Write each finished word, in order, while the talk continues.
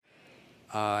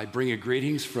I bring you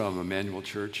greetings from Emmanuel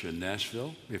Church in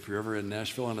Nashville. If you're ever in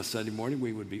Nashville on a Sunday morning,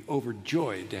 we would be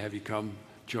overjoyed to have you come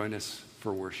join us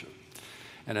for worship.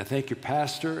 And I thank your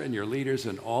pastor and your leaders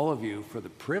and all of you for the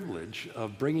privilege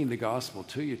of bringing the gospel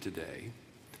to you today.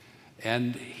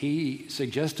 And he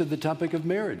suggested the topic of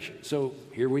marriage. So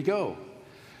here we go.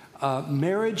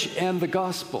 Marriage and the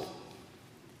gospel.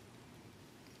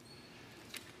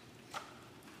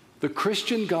 The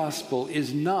Christian gospel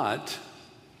is not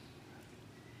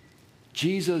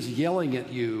Jesus yelling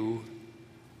at you,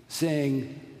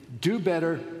 saying, do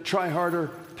better, try harder,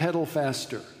 pedal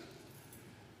faster.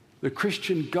 The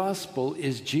Christian gospel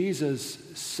is Jesus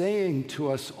saying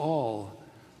to us all,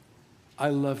 I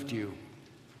loved you,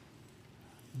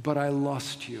 but I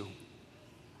lost you,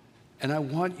 and I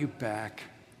want you back.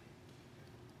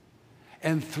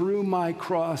 And through my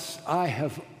cross, I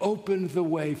have opened the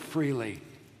way freely.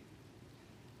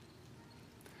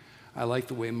 I like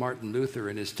the way Martin Luther,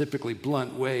 in his typically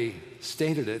blunt way,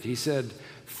 stated it. He said,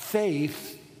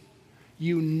 faith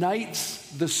unites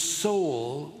the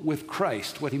soul with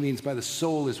Christ. What he means by the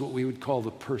soul is what we would call the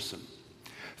person.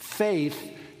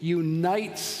 Faith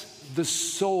unites the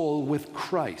soul with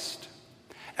Christ,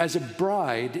 as a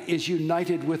bride is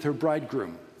united with her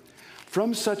bridegroom.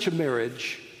 From such a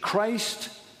marriage, Christ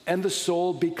and the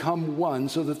soul become one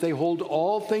so that they hold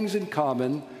all things in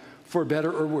common for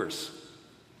better or worse.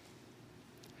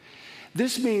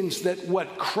 This means that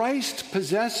what Christ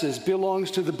possesses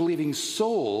belongs to the believing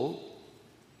soul,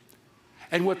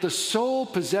 and what the soul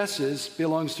possesses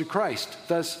belongs to Christ.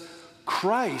 Thus,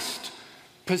 Christ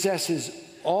possesses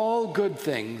all good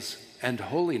things and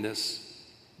holiness.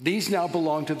 These now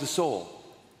belong to the soul.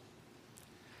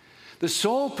 The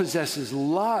soul possesses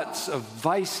lots of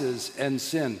vices and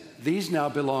sin. These now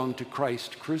belong to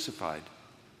Christ crucified.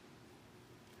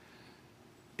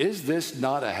 Is this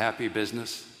not a happy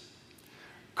business?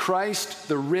 Christ,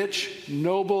 the rich,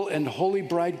 noble, and holy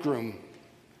bridegroom,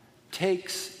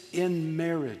 takes in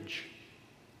marriage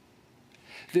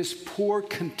this poor,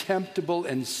 contemptible,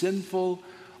 and sinful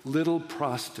little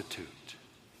prostitute,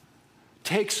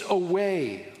 takes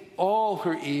away all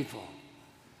her evil,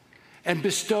 and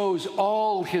bestows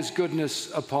all his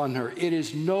goodness upon her. It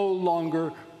is no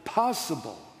longer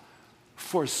possible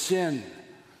for sin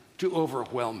to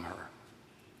overwhelm her.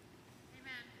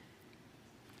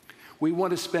 We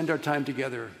want to spend our time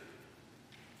together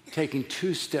taking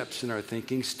two steps in our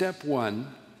thinking. Step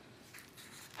one,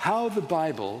 how the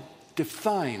Bible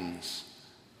defines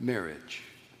marriage.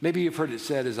 Maybe you've heard it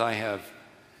said, as I have,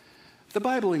 the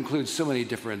Bible includes so many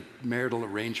different marital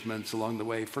arrangements along the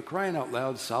way. For crying out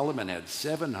loud, Solomon had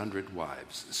 700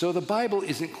 wives. So the Bible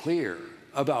isn't clear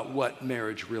about what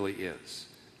marriage really is.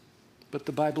 But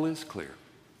the Bible is clear.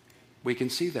 We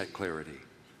can see that clarity.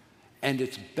 And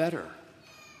it's better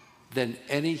than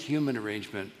any human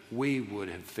arrangement we would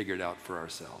have figured out for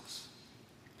ourselves.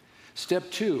 Step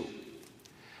two,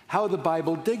 how the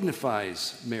Bible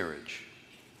dignifies marriage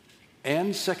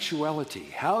and sexuality.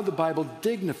 How the Bible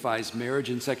dignifies marriage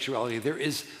and sexuality. There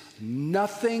is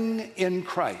nothing in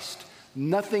Christ,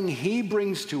 nothing he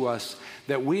brings to us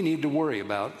that we need to worry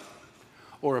about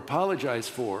or apologize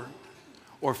for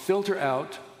or filter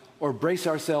out or brace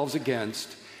ourselves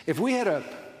against. If we had a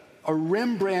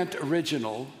Rembrandt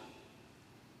original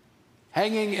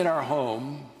hanging in our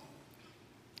home,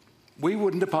 we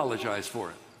wouldn't apologize for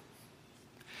it.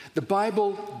 The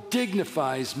Bible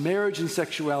dignifies marriage and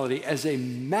sexuality as a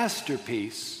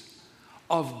masterpiece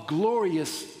of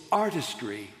glorious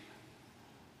artistry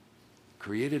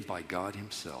created by God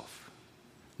himself.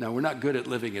 Now, we're not good at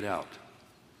living it out,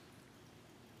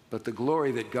 but the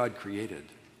glory that God created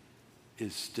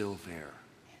is still there.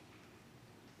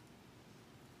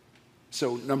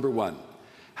 So, number one,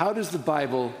 how does the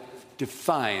Bible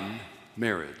define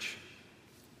marriage?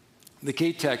 The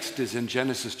key text is in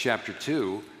Genesis chapter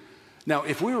 2. Now,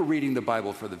 if we were reading the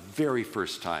Bible for the very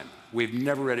first time, we've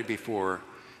never read it before,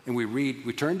 and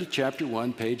we turn to chapter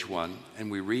 1, page 1, and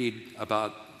we read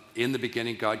about, in the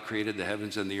beginning, God created the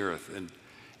heavens and the earth. And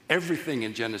everything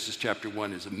in Genesis chapter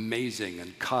 1 is amazing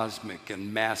and cosmic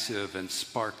and massive and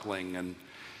sparkling and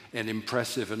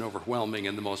impressive and overwhelming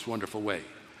in the most wonderful way.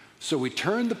 So we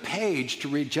turn the page to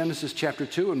read Genesis chapter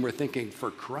 2, and we're thinking,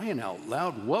 for crying out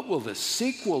loud, what will the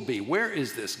sequel be? Where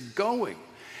is this going?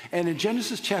 And in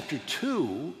Genesis chapter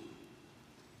 2,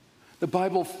 the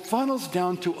Bible funnels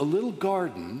down to a little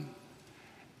garden,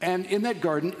 and in that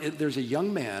garden, there's a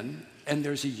young man and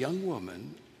there's a young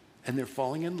woman, and they're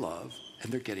falling in love,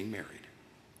 and they're getting married.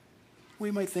 We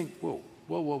might think, whoa,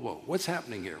 what's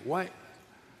happening here? Why?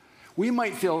 We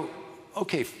might feel,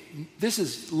 okay, this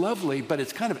is lovely, but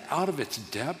it's kind of out of its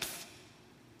depth.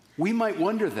 We might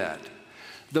wonder that.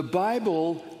 The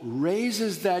Bible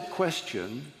raises that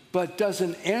question, but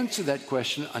doesn't answer that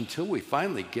question until we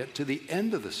finally get to the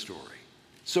end of the story.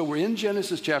 So we're in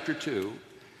Genesis chapter 2,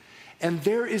 and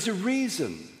there is a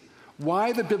reason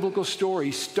why the biblical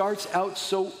story starts out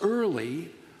so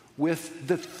early with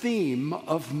the theme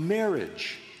of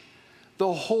marriage.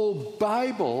 The whole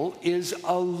Bible is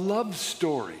a love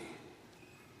story.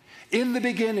 In the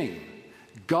beginning,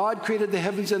 God created the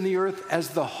heavens and the earth as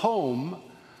the home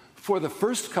for the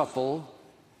first couple,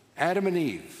 Adam and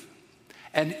Eve.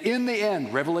 And in the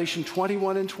end, Revelation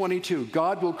 21 and 22,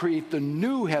 God will create the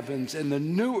new heavens and the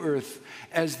new earth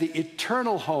as the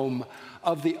eternal home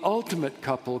of the ultimate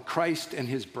couple, Christ and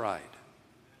his bride.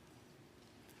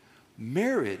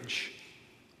 Marriage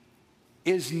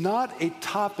is not a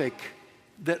topic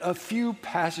that a few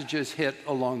passages hit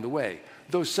along the way,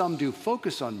 though some do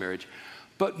focus on marriage.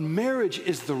 But marriage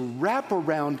is the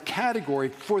wraparound category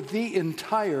for the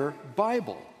entire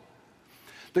Bible.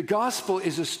 The gospel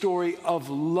is a story of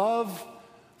love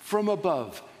from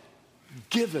above,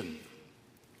 given,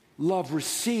 love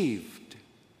received,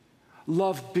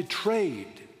 love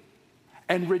betrayed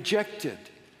and rejected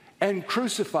and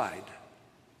crucified,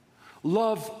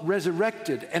 love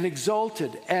resurrected and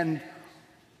exalted and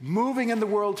moving in the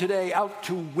world today out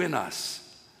to win us.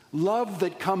 Love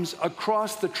that comes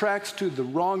across the tracks to the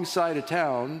wrong side of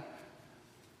town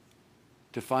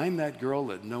to find that girl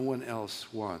that no one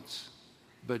else wants.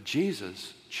 But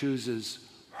Jesus chooses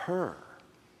her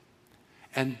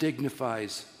and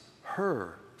dignifies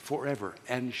her forever.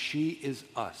 And she is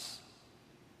us.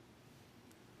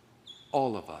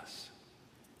 All of us.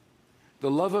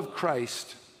 The love of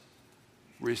Christ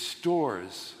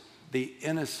restores the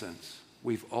innocence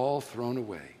we've all thrown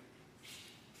away.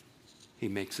 He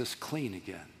makes us clean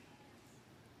again,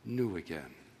 new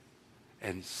again,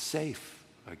 and safe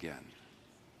again,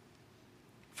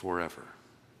 forever.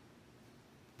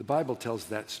 The Bible tells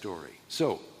that story.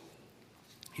 So,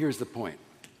 here's the point.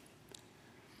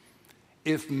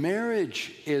 If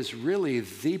marriage is really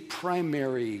the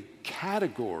primary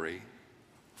category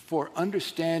for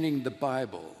understanding the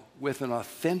Bible with an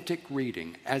authentic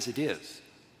reading, as it is,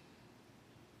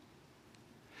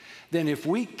 then if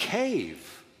we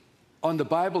cave on the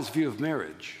Bible's view of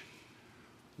marriage,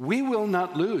 we will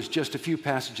not lose just a few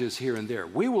passages here and there.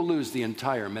 We will lose the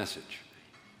entire message.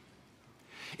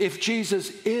 If Jesus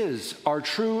is our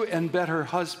true and better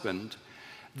husband,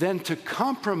 then to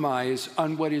compromise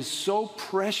on what is so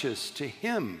precious to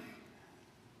him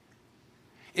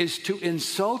is to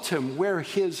insult him where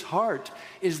his heart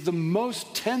is the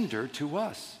most tender to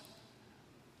us.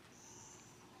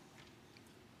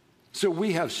 So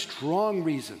we have strong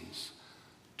reasons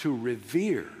to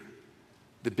revere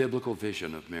the biblical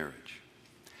vision of marriage.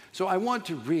 So I want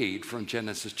to read from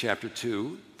Genesis chapter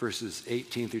 2, verses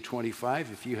 18 through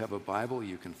 25. If you have a Bible,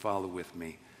 you can follow with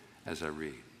me as I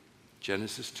read.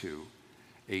 Genesis 2,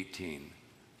 18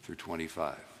 through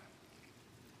 25.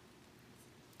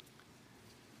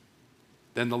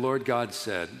 Then the Lord God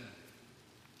said,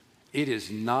 "It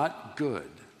is not good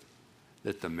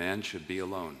that the man should be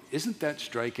alone." Isn't that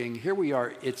striking? Here we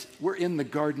are, we're in the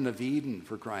Garden of Eden,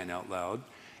 for crying out loud,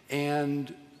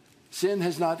 and sin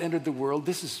has not entered the world.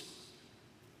 This is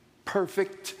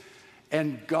perfect.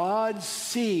 And God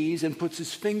sees and puts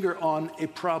his finger on a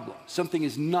problem. Something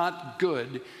is not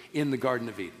good in the Garden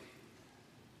of Eden.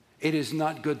 It is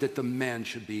not good that the man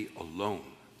should be alone.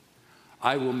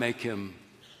 I will make him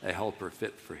a helper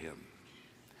fit for him.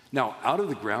 Now, out of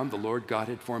the ground, the Lord God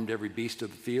had formed every beast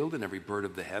of the field and every bird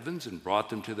of the heavens and brought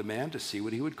them to the man to see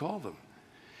what he would call them.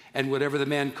 And whatever the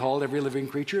man called every living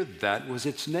creature, that was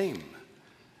its name.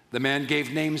 The man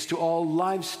gave names to all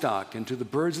livestock and to the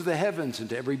birds of the heavens and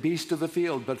to every beast of the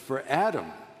field. But for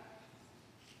Adam,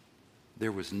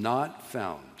 there was not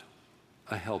found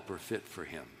a helper fit for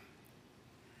him.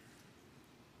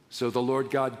 So the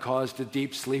Lord God caused a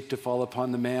deep sleep to fall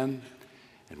upon the man,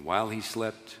 and while he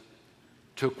slept,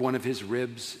 took one of his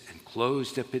ribs and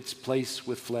closed up its place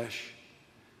with flesh.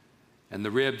 And the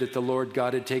rib that the Lord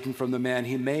God had taken from the man,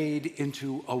 he made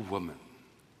into a woman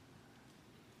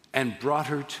and brought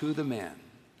her to the man.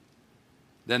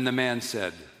 Then the man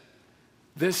said,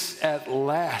 "This at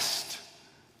last,"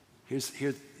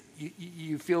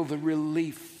 you feel the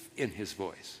relief in his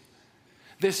voice.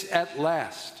 "This at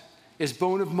last is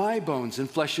bone of my bones and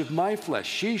flesh of my flesh.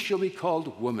 She shall be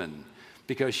called woman,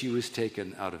 because she was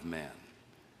taken out of man.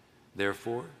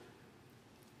 Therefore,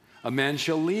 a man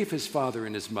shall leave his father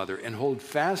and his mother and hold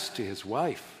fast to his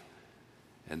wife,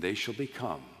 and they shall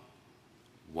become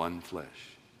one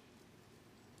flesh.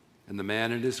 And the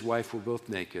man and his wife were both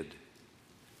naked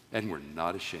and were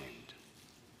not ashamed.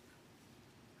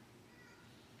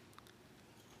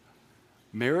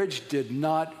 Marriage did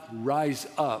not rise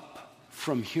up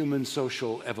from human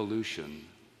social evolution.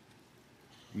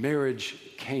 Marriage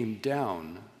came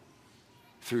down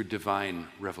through divine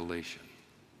revelation.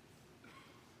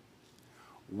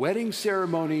 Wedding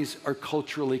ceremonies are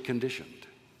culturally conditioned,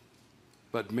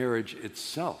 but marriage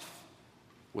itself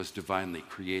was divinely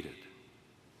created.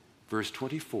 Verse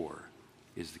 24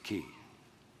 is the key.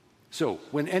 So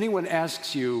when anyone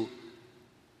asks you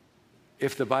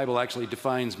if the Bible actually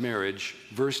defines marriage,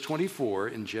 verse 24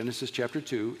 in Genesis chapter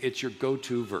 2, it's your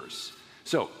go-to verse.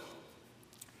 So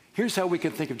here's how we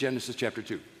can think of Genesis chapter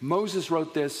 2. Moses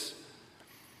wrote this,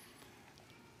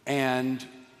 and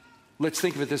let's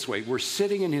think of it this way. We're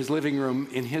sitting in his living room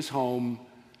in his home,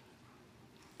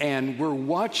 and we're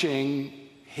watching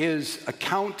his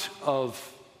account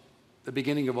of the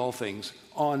beginning of all things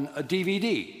on a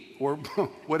DVD or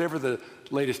whatever the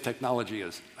latest technology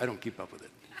is. I don't keep up with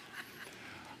it.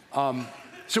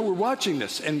 So we're watching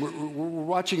this, and we're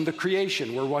watching the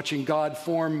creation. We're watching God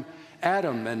form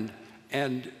Adam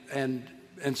and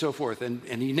so forth. And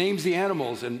he names the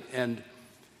animals, and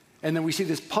then we see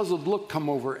this puzzled look come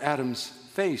over Adam's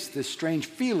face. This strange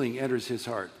feeling enters his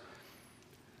heart.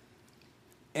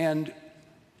 And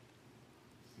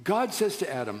God says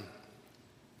to Adam,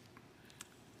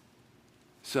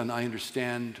 "Son, I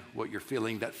understand what you're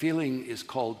feeling. That feeling is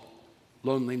called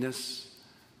loneliness.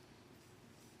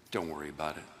 Don't worry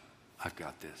about it. I've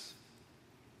got this.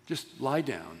 Just lie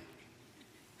down,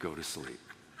 go to sleep."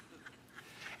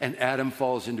 And Adam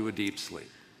falls into a deep sleep.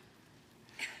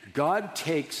 God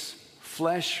takes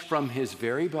flesh from his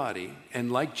very body,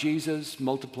 and like Jesus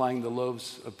multiplying the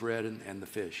loaves of bread and the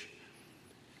fish,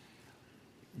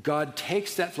 God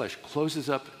takes that flesh, closes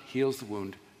up, heals the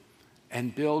wound,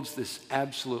 and builds this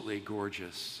absolutely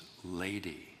gorgeous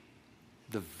lady,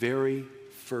 the very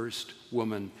first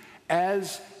woman,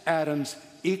 as Adam's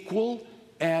equal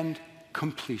and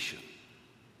completion.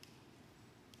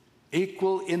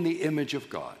 Equal in the image of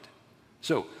God.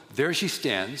 So there she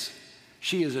stands.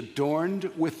 She is adorned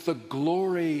with the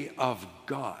glory of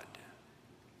God.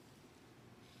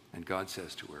 And God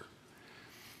says to her,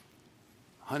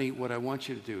 "Honey, what I want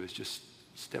you to do is just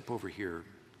step over here.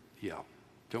 Yeah,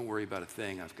 don't worry about a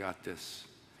thing. I've got this.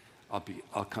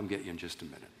 I'll come get you in just a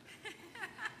minute."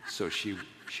 So she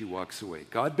walks away.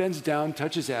 God bends down,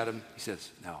 touches Adam. He says,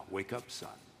 "Now, wake up, son.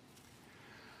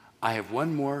 I have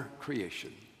one more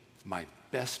creation, my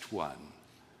best one,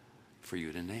 for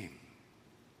you to name."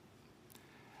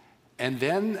 And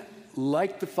then,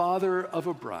 like the father of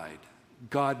a bride,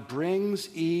 God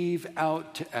brings Eve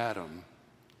out to Adam.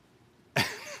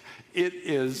 It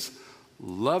is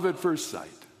love at first sight.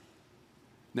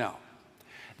 Now,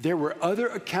 there were other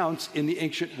accounts in the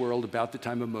ancient world about the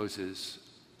time of Moses,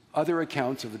 other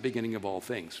accounts of the beginning of all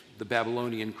things. The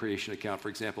Babylonian creation account, for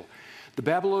example. The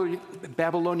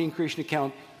Babylonian creation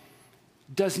account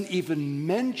doesn't even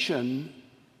mention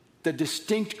the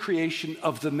distinct creation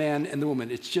of the man and the woman.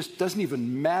 It just doesn't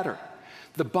even matter.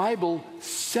 The Bible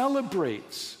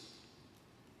celebrates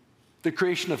the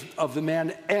creation of the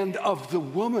man and of the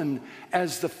woman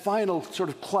as the final sort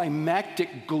of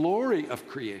climactic glory of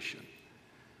creation.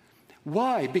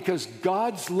 Why? Because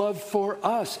God's love for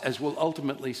us, as we'll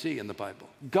ultimately see in the Bible,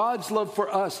 God's love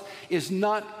for us is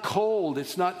not cold,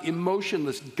 it's not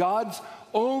emotionless. God's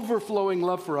overflowing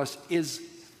love for us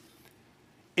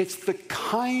it's the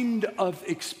kind of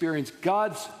experience,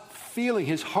 God's feeling,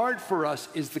 his heart for us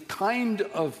is the kind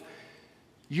of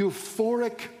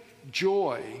euphoric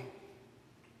joy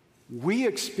we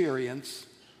experience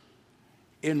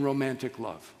in romantic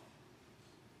love.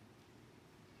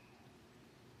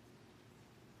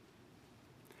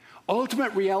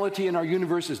 Ultimate reality in our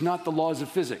universe is not the laws of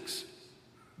physics.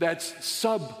 That's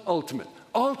sub-ultimate.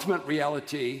 Ultimate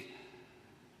reality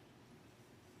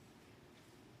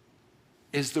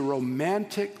is the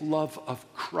romantic love of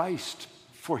Christ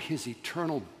for his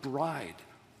eternal bride,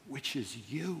 which is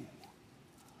you.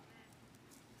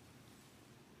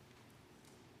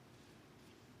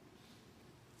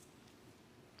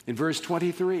 In verse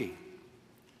 23,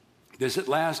 "This at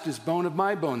last is bone of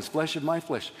my bones, flesh of my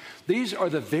flesh." These are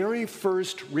the very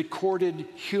first recorded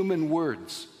human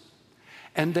words,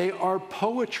 and they are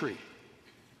poetry.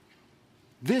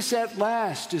 This at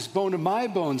last is bone of my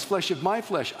bones, flesh of my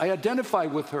flesh. I identify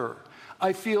with her.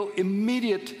 I feel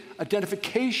immediate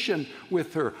identification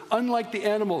with her. Unlike the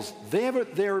animals, they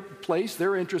have their place,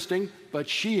 they're interesting, but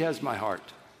she has my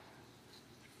heart.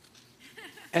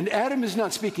 And Adam is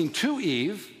not speaking to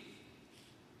Eve.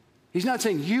 He's not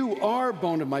saying, "You are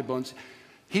bone of my bones."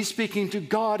 He's speaking to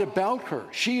God about her.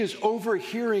 She is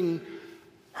overhearing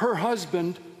her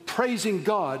husband praising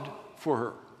God for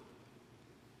her.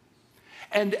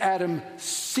 And Adam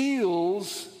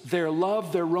seals their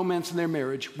love, their romance, and their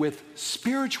marriage with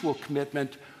spiritual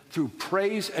commitment through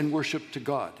praise and worship to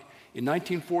God. In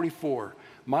 1944,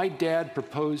 my dad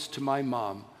proposed to my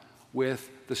mom with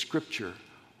the scripture,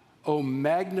 "Oh,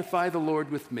 magnify the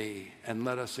Lord with me, and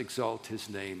let us exalt his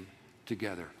name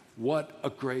together." What a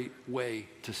great way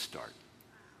to start.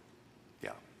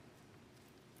 Yeah.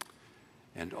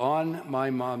 And on my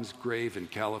mom's grave in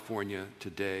California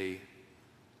today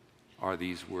are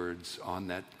these words on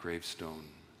that gravestone: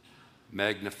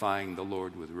 magnifying the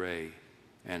Lord with Ray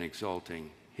and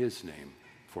exalting his name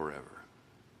forever.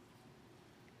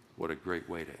 What a great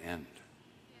way to end.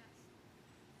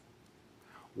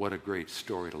 What a great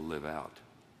story to live out.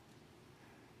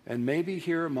 And maybe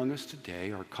here among us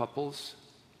today are couples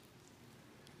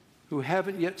who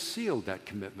haven't yet sealed that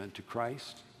commitment to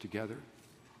Christ together.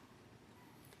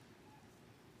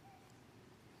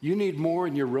 You need more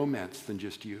in your romance than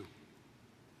just you.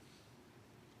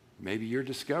 Maybe you're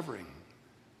discovering,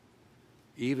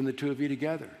 even the two of you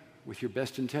together, with your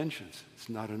best intentions, it's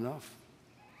not enough.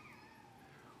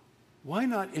 Why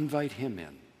not invite him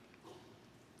in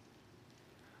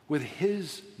with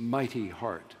his mighty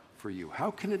heart for you?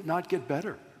 How can it not get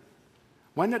better?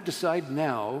 Why not decide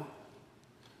now,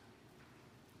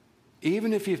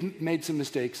 even if you've made some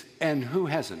mistakes, and who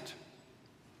hasn't,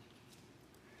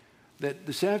 that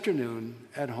this afternoon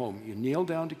at home you kneel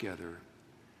down together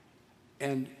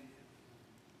and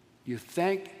you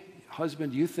thank,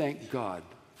 husband, you thank God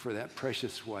for that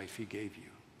precious wife he gave you.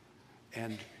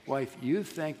 And wife, you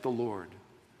thank the Lord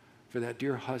for that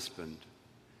dear husband.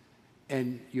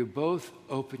 And you both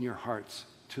open your hearts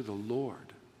to the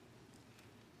Lord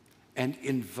and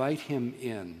invite him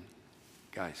in.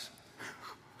 Guys,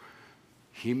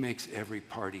 he makes every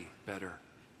party better.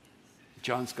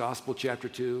 John's Gospel, chapter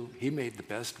 2, he made the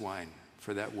best wine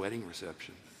for that wedding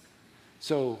reception.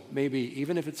 So maybe,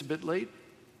 even if it's a bit late,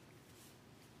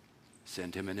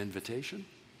 send him an invitation.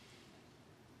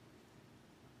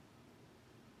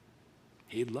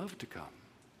 He'd love to come.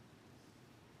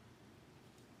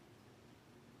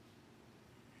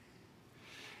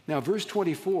 Now, verse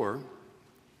 24,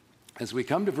 as we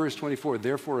come to verse 24,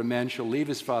 therefore a man shall leave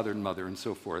his father and mother, and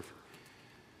so forth.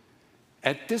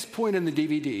 At this point in the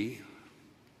DVD,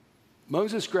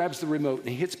 Moses grabs the remote and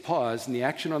he hits pause, and the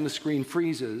action on the screen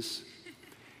freezes.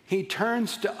 He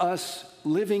turns to us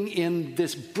living in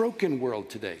this broken world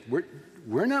today.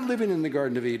 We're not living in the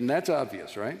Garden of Eden, that's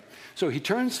obvious, right? So he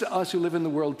turns to us who live in the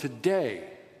world today,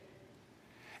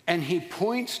 and he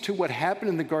points to what happened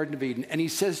in the Garden of Eden, and he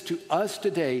says to us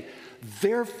today,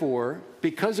 therefore,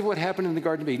 because of what happened in the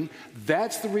Garden of Eden,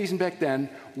 that's the reason back then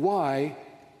why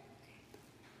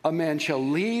a man shall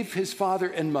leave his father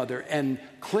and mother and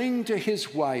cling to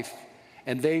his wife,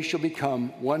 and they shall become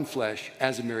one flesh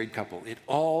as a married couple. It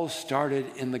all started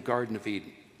in the Garden of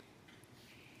Eden.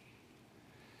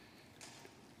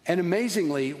 And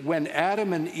amazingly, when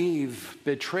Adam and Eve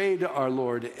betrayed our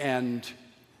Lord and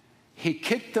he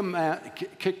kicked them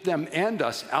and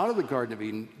us out of the Garden of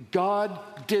Eden, God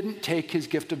didn't take his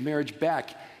gift of marriage back.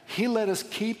 He let us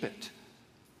keep it.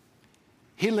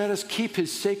 He let us keep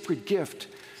his sacred gift.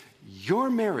 Your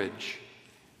marriage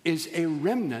is a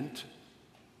remnant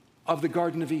of the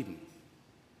Garden of Eden.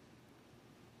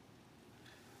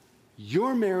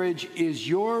 Your marriage is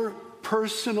your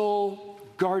personal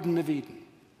Garden of Eden.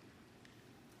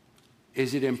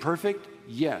 Is it imperfect?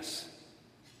 Yes.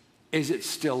 Is it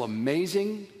still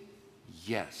amazing?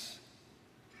 Yes.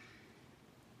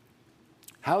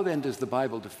 How then does the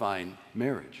Bible define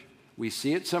marriage? We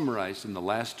see it summarized in the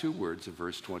last two words of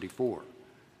verse 24.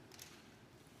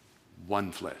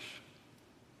 One flesh.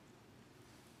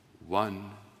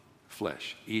 One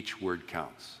flesh. Each word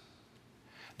counts.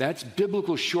 That's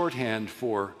biblical shorthand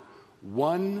for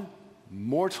one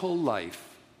mortal life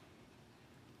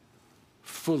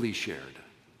fully shared.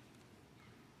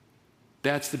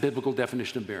 That's the biblical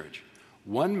definition of marriage.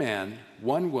 One man,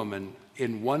 one woman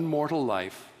in one mortal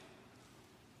life,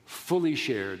 fully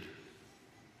shared,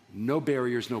 no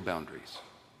barriers, no boundaries.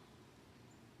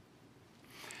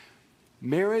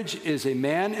 Marriage is a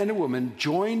man and a woman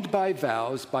joined by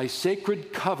vows, by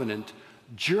sacred covenant,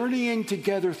 journeying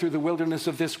together through the wilderness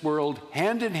of this world,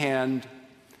 hand in hand,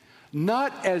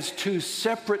 not as two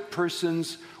separate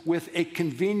persons with a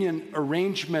convenient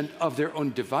arrangement of their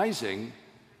own devising,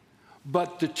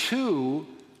 but the two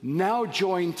now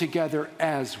joined together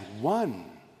as one.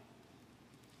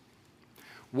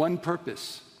 One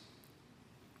purpose,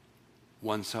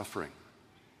 one suffering,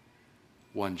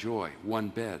 one joy, one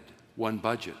bed, one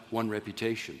budget, one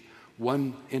reputation,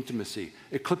 one intimacy,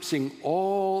 eclipsing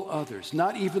all others.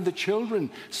 Not even the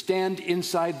children stand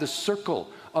inside the circle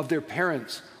of their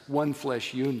parents' one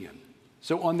flesh union.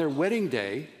 So on their wedding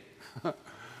day,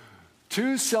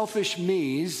 two selfish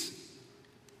me's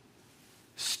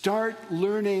start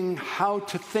learning how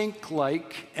to think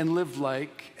like and live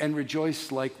like and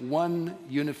rejoice like one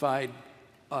unified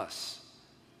us.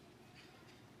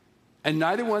 And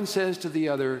neither one says to the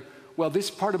other, well,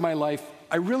 this part of my life,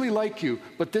 I really like you,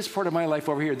 but this part of my life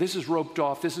over here, this is roped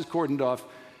off, this is cordoned off,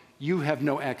 you have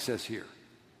no access here.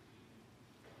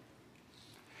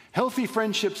 Healthy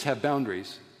friendships have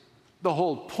boundaries. The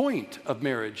whole point of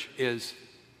marriage is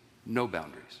no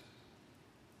boundaries.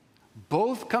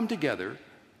 Both come together,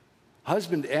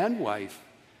 husband and wife,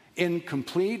 in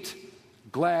complete,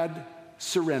 glad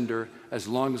surrender as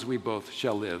long as we both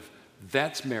shall live.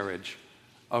 That's marriage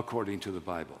according to the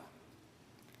Bible.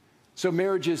 So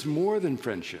marriage is more than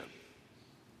friendship.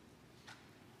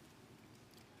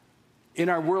 In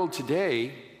our world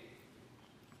today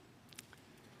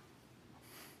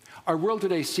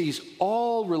sees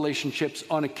all relationships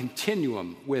on a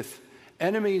continuum, with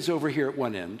enemies over here at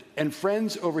one end and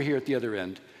friends over here at the other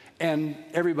end, and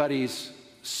everybody's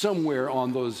somewhere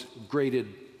on those graded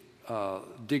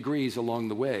degrees along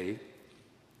the way.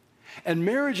 And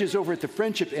marriage is over at the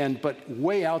friendship end, but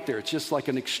way out there. It's just like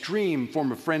an extreme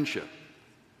form of friendship.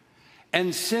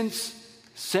 And since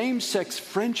same-sex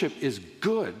friendship is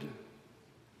good,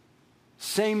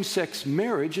 same-sex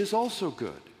marriage is also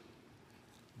good.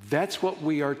 That's what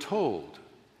we are told.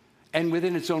 And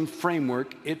within its own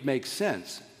framework, it makes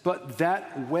sense. But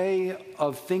that way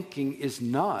of thinking is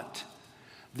not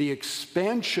the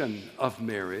expansion of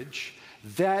marriage.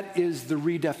 That is the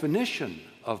redefinition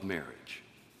of marriage.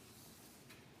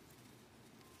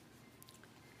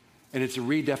 And it's a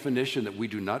redefinition that we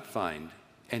do not find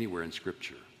anywhere in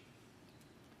Scripture.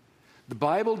 The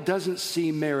Bible doesn't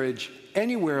see marriage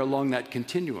anywhere along that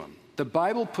continuum. The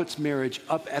Bible puts marriage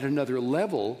up at another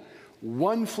level,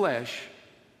 one flesh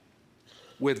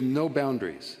with no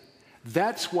boundaries.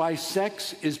 That's why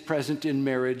sex is present in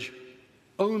marriage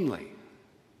only.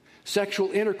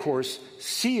 Sexual intercourse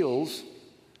seals,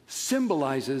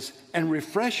 symbolizes, and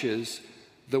refreshes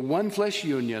the one flesh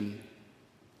union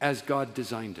as God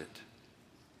designed it.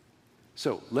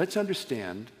 So let's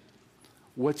understand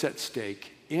what's at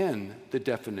stake in the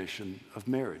definition of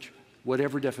marriage,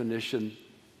 whatever definition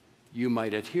you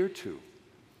might adhere to.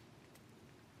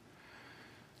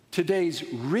 Today's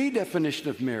redefinition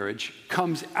of marriage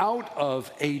comes out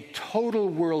of a total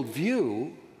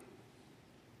worldview,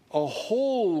 a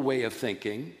whole way of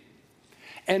thinking,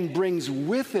 and brings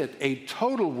with it a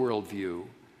total worldview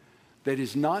that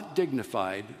is not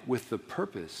dignified with the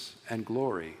purpose and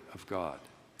glory of God.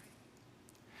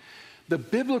 The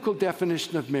biblical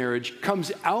definition of marriage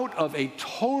comes out of a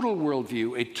total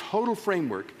worldview, a total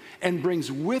framework, and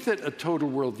brings with it a total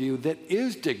worldview that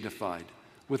is dignified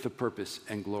with the purpose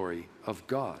and glory of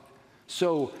God.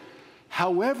 So,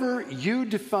 however you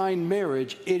define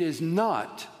marriage, it is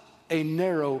not a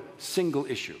narrow single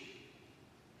issue.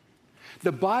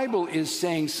 The Bible is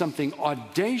saying something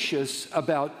audacious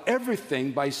about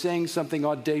everything by saying something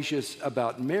audacious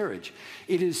about marriage.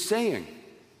 It is saying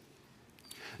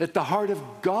that the heart of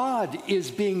God is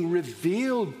being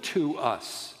revealed to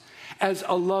us as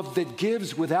a love that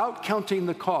gives without counting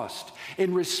the cost,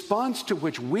 in response to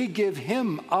which we give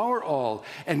Him our all,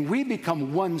 and we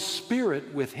become one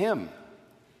spirit with Him.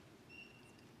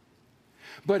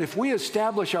 But if we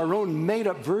establish our own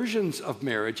made-up versions of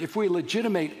marriage, if we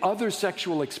legitimate other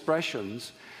sexual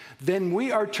expressions, then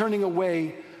we are turning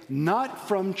away not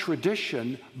from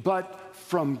tradition, but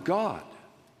from God.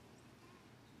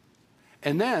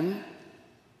 And then,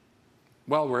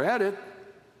 while we're at it,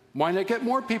 why not get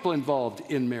more people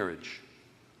involved in marriage?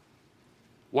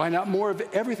 Why not more of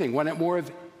everything? Why not more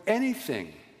of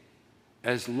anything?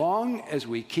 As long as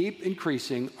we keep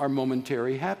increasing our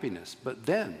momentary happiness. But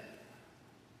then,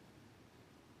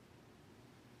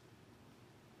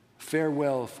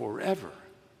 farewell forever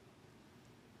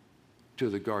to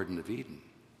the Garden of Eden.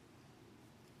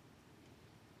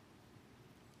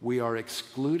 We are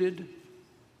excluded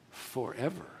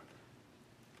forever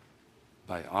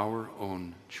by our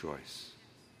own choice.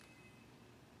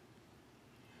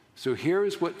 So here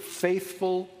is what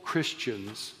faithful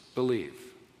Christians believe.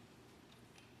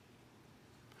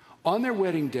 On their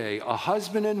wedding day, a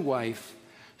husband and wife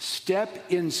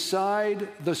step inside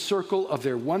the circle of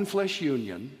their one flesh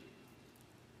union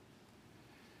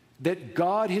that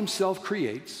God Himself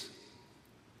creates.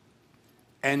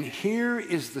 And here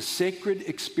is the sacred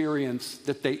experience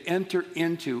that they enter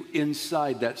into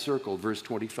inside that circle, verse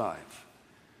 25.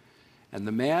 And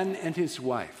the man and his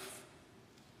wife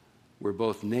were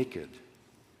both naked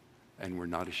and were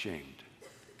not ashamed.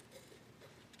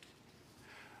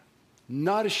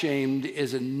 Not ashamed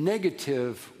is a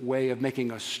negative way of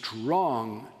making a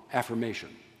strong affirmation.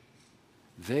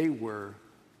 They were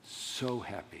so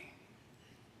happy,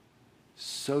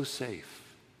 so safe.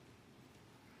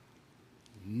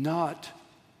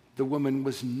 The woman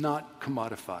was not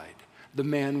commodified. The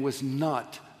man was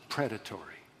not predatory.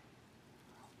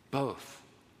 Both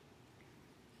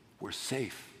were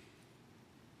safe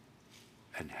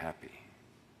and happy.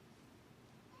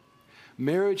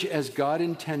 Marriage as God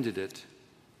intended it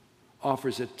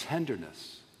offers a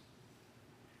tenderness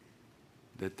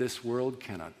that this world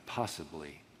cannot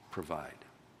possibly provide.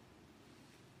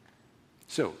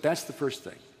 So that's the first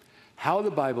thing. How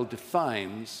the Bible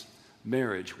defines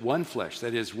marriage, one flesh,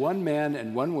 that is, one man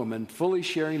and one woman fully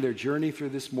sharing their journey through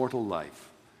this mortal life.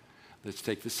 Let's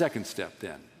take the second step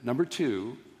then. Number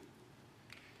 2,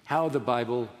 how the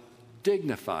Bible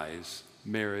dignifies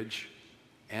marriage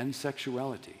and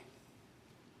sexuality.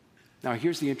 Now,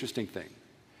 here's the interesting thing.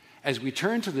 As we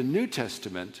turn to the New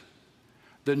Testament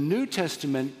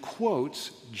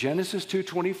quotes Genesis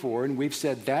 2:24, and we've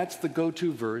said that's the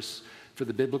go-to verse for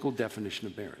the biblical definition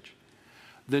of marriage.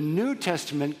 The New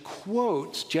Testament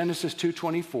quotes Genesis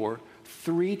 2:24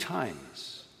 3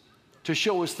 times to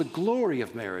show us the glory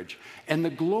of marriage and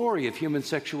the glory of human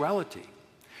sexuality.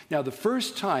 Now, the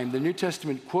first time the New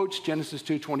Testament quotes Genesis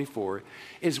 2:24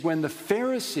 is when the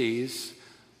Pharisees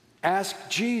ask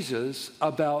Jesus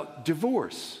about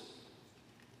divorce.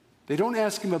 They don't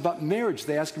ask him about marriage,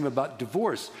 they ask him about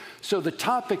divorce. So the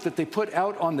topic that they put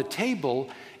out on the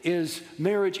table is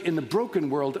marriage in the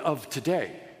broken world of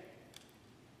today.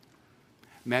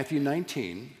 Matthew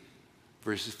 19,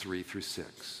 verses 3 through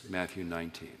 6. Matthew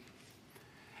 19.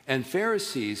 And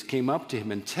Pharisees came up to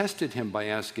him and tested him by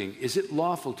asking, "Is it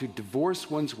lawful to divorce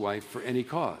one's wife for any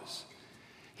cause?"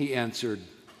 He answered,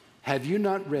 "Have you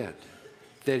not read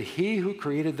that he who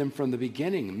created them from the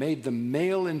beginning made them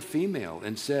male and female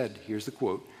and said," here's the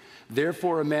quote,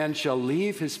 "Therefore a man shall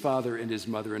leave his father and his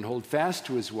mother and hold fast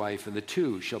to his wife, and the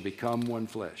two shall become one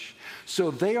flesh. So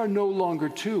they are no longer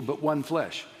two, but one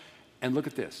flesh." And look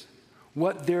at this.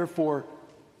 "What therefore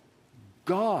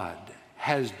God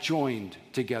has joined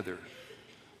together,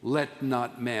 let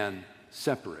not man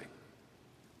separate."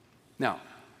 Now,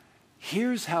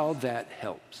 here's how that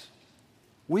helps.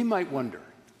 We might wonder,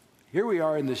 here we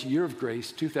are in this year of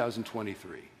grace,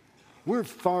 2023. We're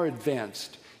far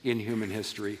advanced in human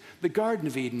history. The Garden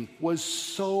of Eden was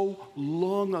so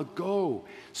long ago,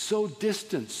 so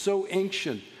distant, so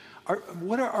ancient.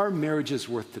 What are our marriages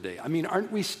worth today? I mean,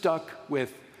 aren't we stuck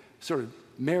with sort of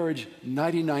marriage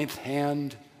 99th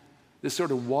hand, this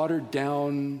sort of watered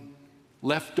down,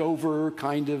 leftover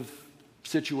kind of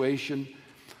situation?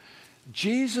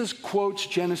 Jesus quotes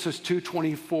Genesis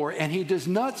 2:24, and he does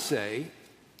not say,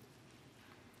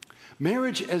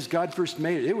 marriage as God first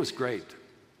made it, it was great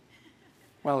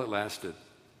while it lasted,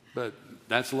 but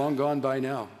that's long gone by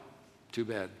now. Too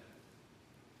bad.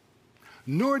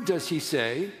 Nor does he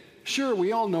say, sure,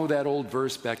 we all know that old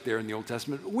verse back there in the Old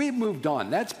Testament. We've moved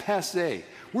on. That's passé.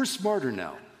 We're smarter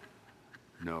now.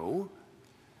 No.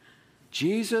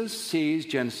 Jesus sees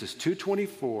Genesis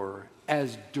 2:24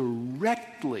 as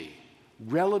directly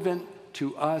relevant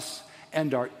to us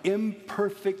and our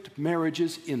imperfect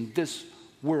marriages in this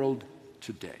world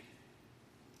today.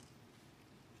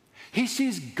 He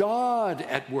sees God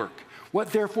at work.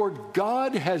 What therefore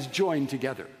God has joined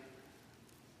together.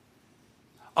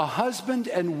 A husband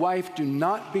and wife do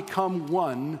not become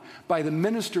one by the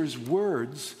minister's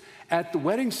words at the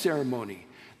wedding ceremony.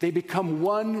 They become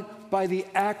one by the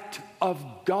act of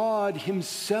God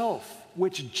himself,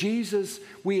 which Jesus,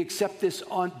 we accept this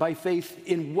by faith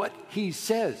in what he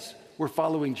says. We're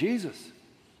following Jesus.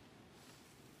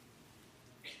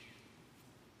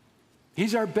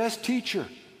 He's our best teacher.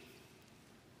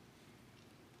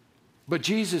 But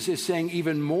Jesus is saying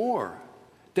even more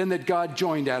than that God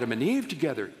joined Adam and Eve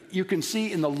together. You can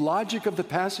see in the logic of the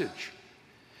passage.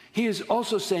 He is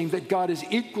also saying that God is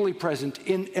equally present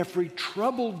in every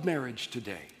troubled marriage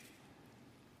today.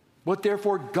 What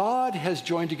therefore God has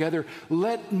joined together,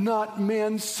 let not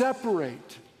man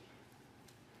separate.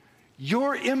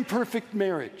 Your imperfect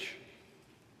marriage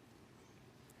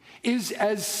is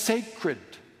as sacred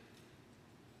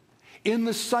in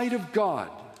the sight of God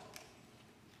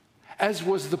as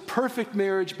was the perfect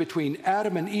marriage between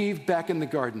Adam and Eve back in the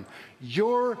garden.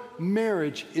 Your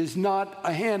marriage is not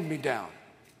a hand-me-down.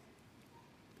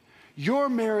 Your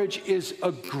marriage is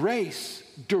a grace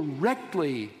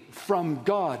directly from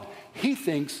God. He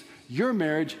thinks your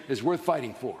marriage is worth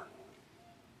fighting for.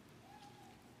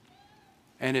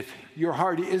 And if your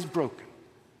heart is broken,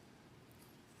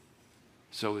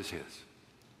 so is his.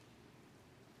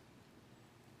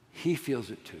 He feels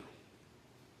it too.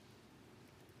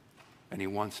 And he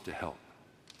wants to help.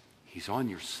 He's on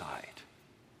your side.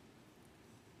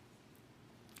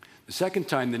 The second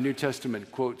time the New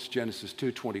Testament quotes Genesis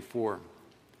 2:24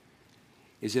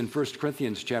 is in 1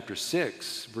 Corinthians chapter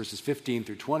 6, verses 15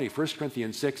 through 20. 1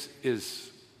 Corinthians 6 is,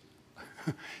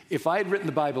 if I had written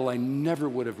the Bible, I never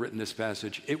would have written this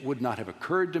passage. It would not have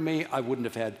occurred to me. I wouldn't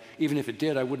have had, even if it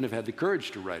did, I wouldn't have had the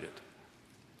courage to write it.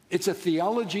 It's a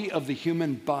theology of the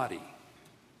human body.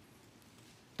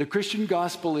 The Christian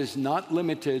gospel is not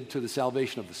limited to the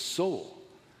salvation of the soul.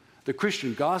 The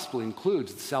Christian gospel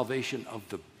includes the salvation of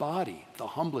the body, the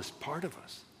humblest part of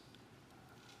us.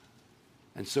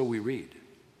 And so we read,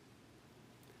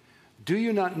 "Do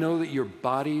you not know that your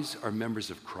bodies are members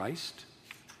of Christ?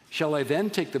 Shall I then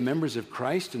take the members of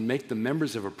Christ and make them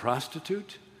members of a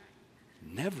prostitute?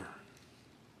 Never.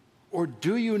 Or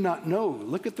do you not know?"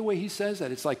 Look at the way he says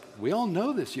that. It's like, we all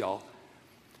know this, y'all.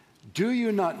 "Do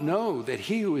you not know that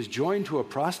he who is joined to a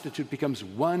prostitute becomes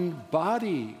one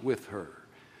body with her?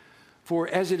 For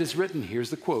as it is written," here's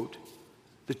the quote,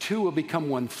 "the two will become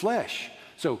one flesh."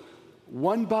 So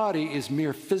one body is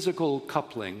mere physical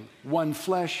coupling. One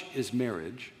flesh is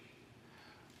marriage.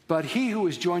 "But he who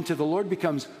is joined to the Lord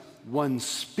becomes one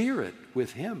spirit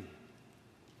with him."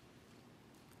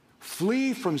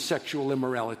 Flee from sexual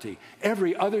immorality.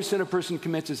 Every other sin a person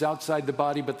commits is outside the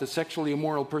body, but the sexually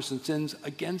immoral person sins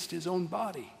against his own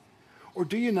body. "Or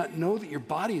do you not know that your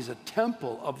body is a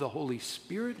temple of the Holy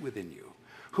Spirit within you,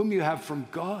 whom you have from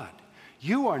God?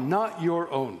 You are not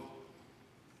your own,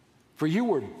 for you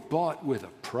were bought with a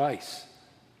price.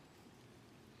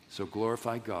 So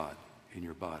glorify God in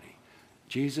your body."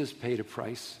 Jesus paid a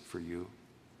price for you,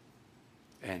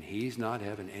 and he's not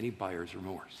having any buyer's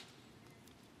remorse.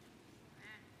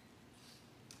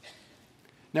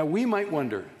 Now, we might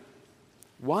wonder,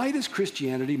 why does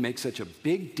Christianity make such a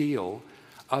big deal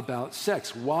about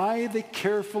sex? Why the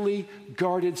carefully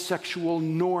guarded sexual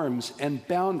norms and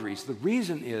boundaries? The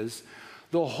reason is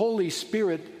the Holy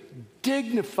Spirit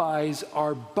dignifies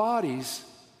our bodies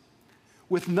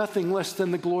with nothing less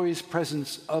than the glorious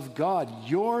presence of God.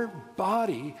 Your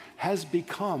body has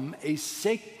become a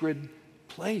sacred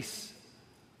place.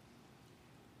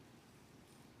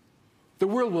 The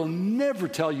world will never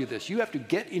tell you this. You have to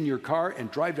get in your car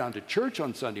and drive down to church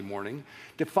on Sunday morning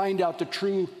to find out the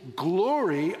true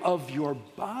glory of your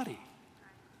body.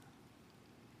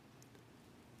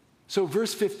 So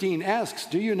verse 15 asks,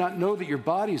 "Do you not know that your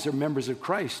bodies are members of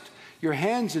Christ? Your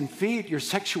hands and feet, your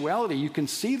sexuality," you can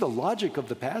see the logic of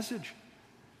the passage,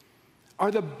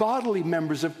 "are the bodily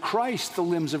members of Christ, the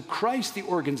limbs of Christ, the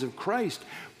organs of Christ,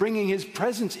 bringing his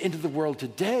presence into the world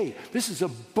today." This is a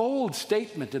bold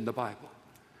statement in the Bible.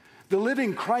 The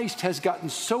living Christ has gotten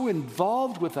so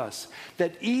involved with us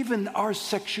that even our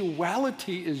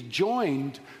sexuality is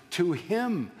joined to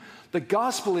him. The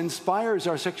gospel inspires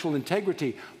our sexual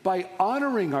integrity by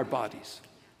honoring our bodies.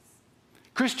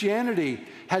 Christianity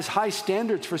has high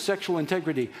standards for sexual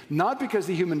integrity, not because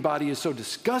the human body is so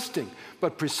disgusting,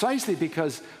 but precisely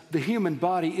because the human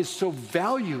body is so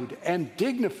valued and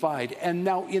dignified and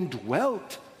now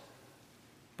indwelt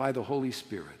by the Holy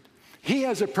Spirit. He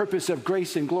has a purpose of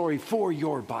grace and glory for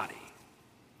your body.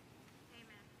 Amen.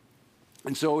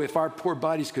 And so if our poor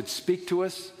bodies could speak to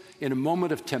us in a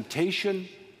moment of temptation,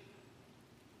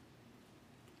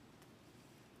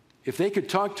 if they could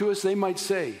talk to us, they might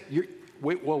say,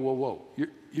 "Wait, whoa.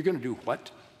 You're going to do what?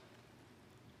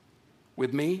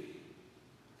 With me?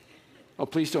 Oh,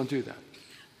 please don't do that.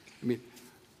 I mean,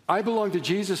 I belong to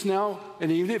Jesus now,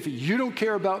 and even if you don't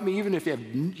care about me, even if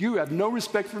you have no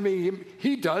respect for me,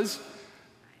 he does.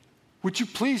 Would you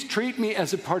please treat me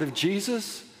as a part of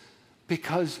Jesus?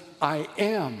 Because I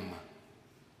am."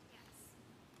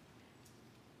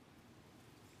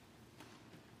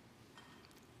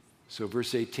 So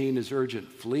verse 18 is urgent.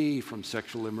 Flee from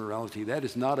sexual immorality. That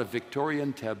is not a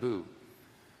Victorian taboo.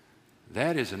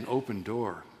 That is an open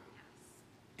door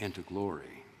into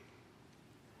glory.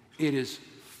 It is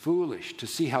foolish to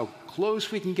see how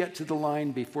close we can get to the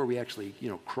line before we actually,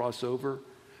 cross over.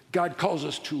 God calls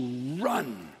us to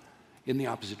run in the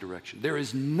opposite direction. There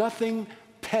is nothing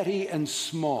petty and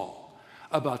small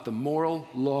about the moral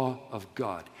law of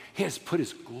God. He has put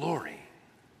his glory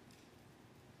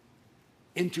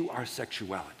into our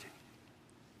sexuality.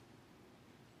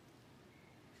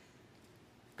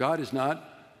 God is not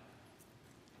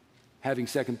having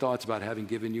second thoughts about having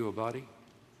given you a body.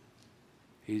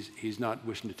 He's not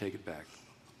wishing to take it back.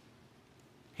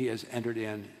 He has entered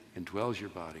in and dwells your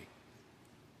body.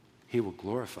 He will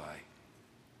glorify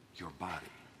your body.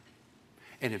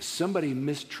 And if somebody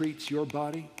mistreats your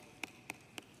body,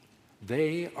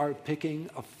 they are picking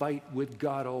a fight with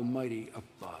God Almighty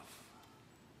above.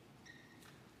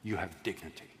 You have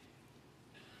dignity.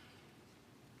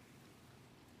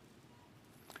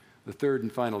 The third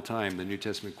and final time the New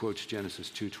Testament quotes Genesis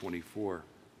 2:24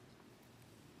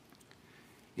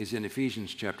 is in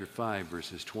Ephesians chapter 5,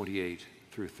 verses 28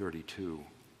 through 32.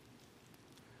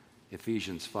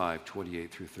 Ephesians 5,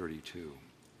 28 through 32.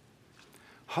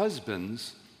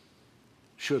 Husbands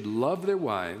should love their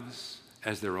wives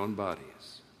as their own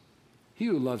bodies. He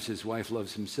who loves his wife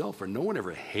loves himself, for no one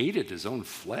ever hated his own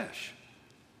flesh,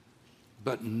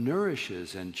 but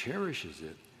nourishes and cherishes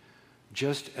it,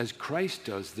 just as Christ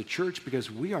does the church, because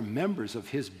we are members of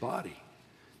his body.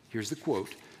 Here's the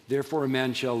quote: "Therefore a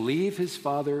man shall leave his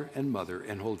father and mother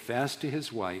and hold fast to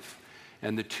his wife,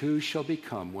 and the two shall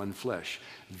become one flesh."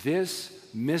 This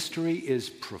mystery is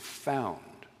profound.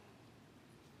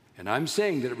 And I'm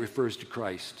saying that it refers to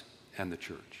Christ and the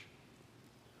church.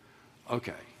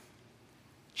 Okay,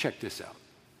 check this out.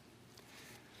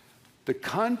 The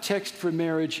context for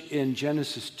marriage in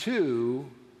Genesis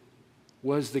 2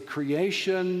 was the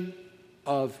creation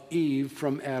of Eve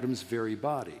from Adam's very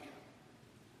body.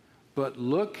 But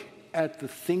look at the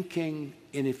thinking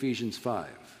in Ephesians 5.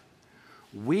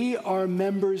 We are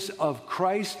members of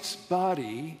Christ's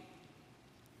body,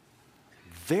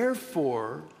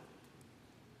 therefore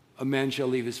a man shall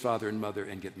leave his father and mother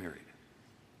and get married.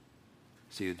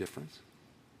 See the difference?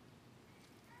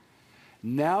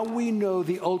 Now we know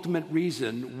the ultimate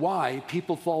reason why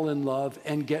people fall in love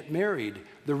and get married.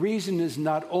 The reason is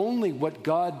not only what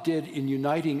God did in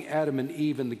uniting Adam and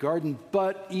Eve in the garden,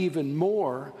 but even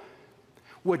more,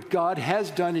 what God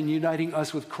has done in uniting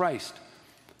us with Christ.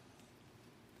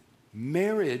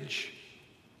 Marriage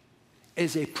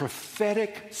is a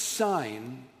prophetic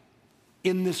sign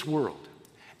in this world.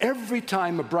 Every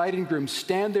time a bride and groom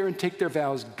stand there and take their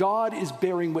vows, God is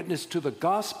bearing witness to the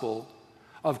gospel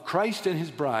of Christ and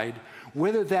his bride,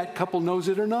 whether that couple knows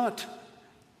it or not.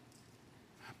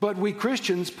 But we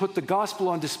Christians put the gospel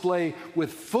on display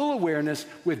with full awareness,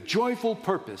 with joyful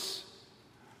purpose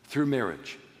through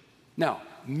marriage. Now,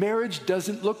 marriage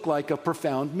doesn't look like a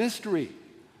profound mystery.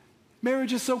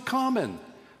 Marriage is so common.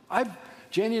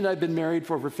 Janie and I have been married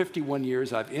for over 51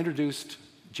 years. I've introduced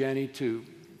Janie to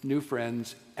new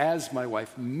friends as my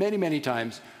wife many, many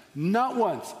times. Not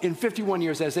once in 51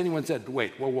 years has anyone said,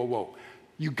 "Wait, whoa.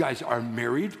 You guys are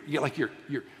married?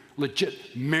 You're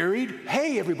legit married?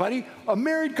 Hey, everybody, a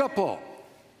married couple.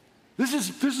 This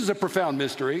is a profound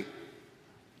mystery."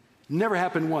 Never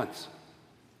happened once.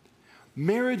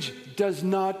 Marriage does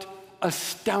not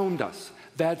astound us.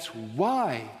 That's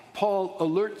why Paul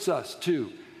alerts us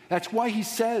to. That's why he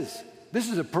says this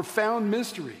is a profound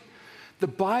mystery. The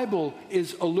Bible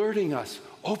is alerting us,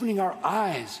 opening our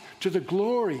eyes to the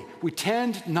glory we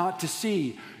tend not to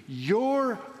see.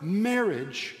 Your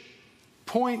marriage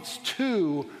points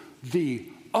to the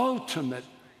ultimate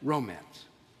romance.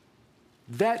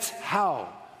 That's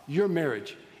how your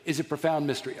marriage is a profound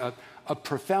mystery, a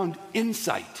profound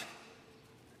insight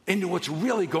into what's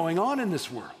really going on in this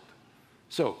world.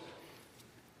 So,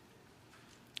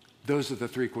 those are the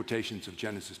three quotations of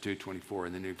Genesis 2:24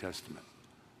 in the New Testament.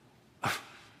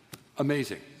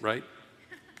 Amazing, right?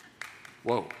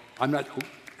 Whoa,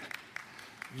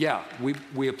 yeah,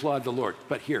 we applaud the Lord.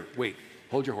 But here, wait,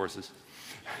 hold your horses.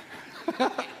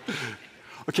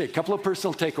 Okay, a couple of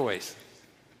personal takeaways.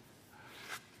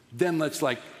 Then let's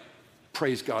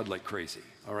praise God like crazy,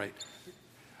 all right?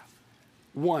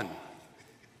 One,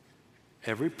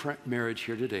 every marriage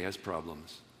here today has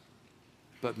problems,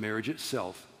 but marriage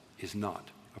itself is not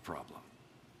a problem.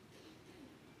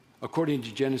 According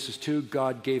to Genesis 2,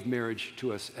 God gave marriage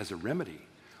to us as a remedy.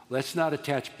 Let's not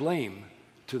attach blame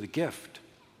to the gift.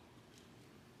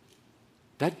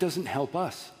 That doesn't help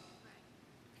us.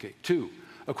 Okay, 2,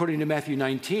 according to Matthew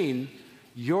 19,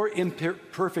 your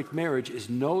imperfect marriage is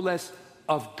no less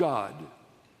of God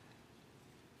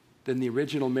than the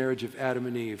original marriage of Adam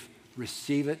and Eve.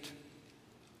 Receive it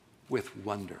with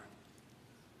wonder.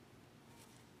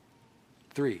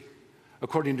 3,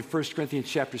 according to 1 Corinthians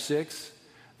chapter 6,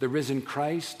 the risen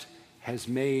Christ has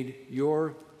made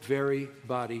your very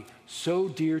body so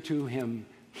dear to him,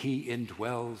 he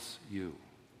indwells you.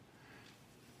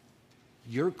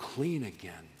 You're clean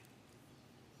again.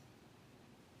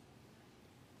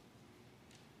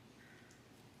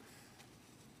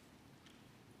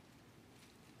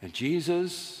 And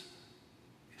Jesus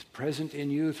is present in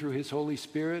you through his Holy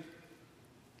Spirit,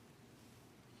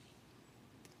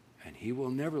 and he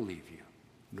will never leave you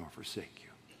nor forsake you.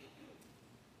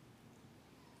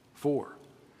 4,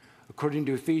 According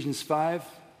to Ephesians 5,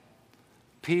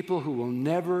 people who will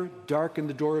never darken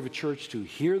the door of a church to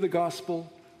hear the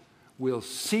gospel will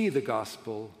see the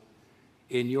gospel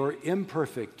in your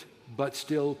imperfect but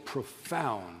still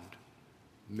profound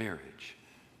marriage.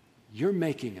 You're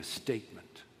making a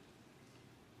statement.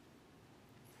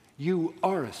 You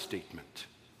are a statement.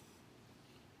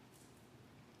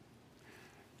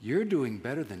 You're doing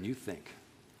better than you think.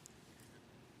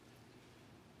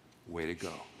 Way to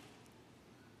go.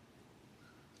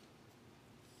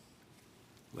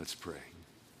 Let's pray.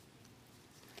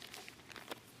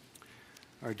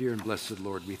 Our dear and blessed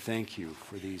Lord, we thank you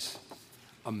for these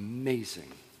amazing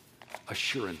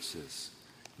assurances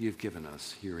you've given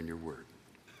us here in your word.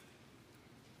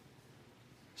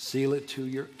 Seal it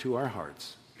to our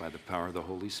hearts by the power of the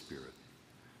Holy Spirit.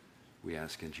 We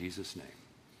ask in Jesus' name.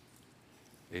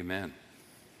 Amen.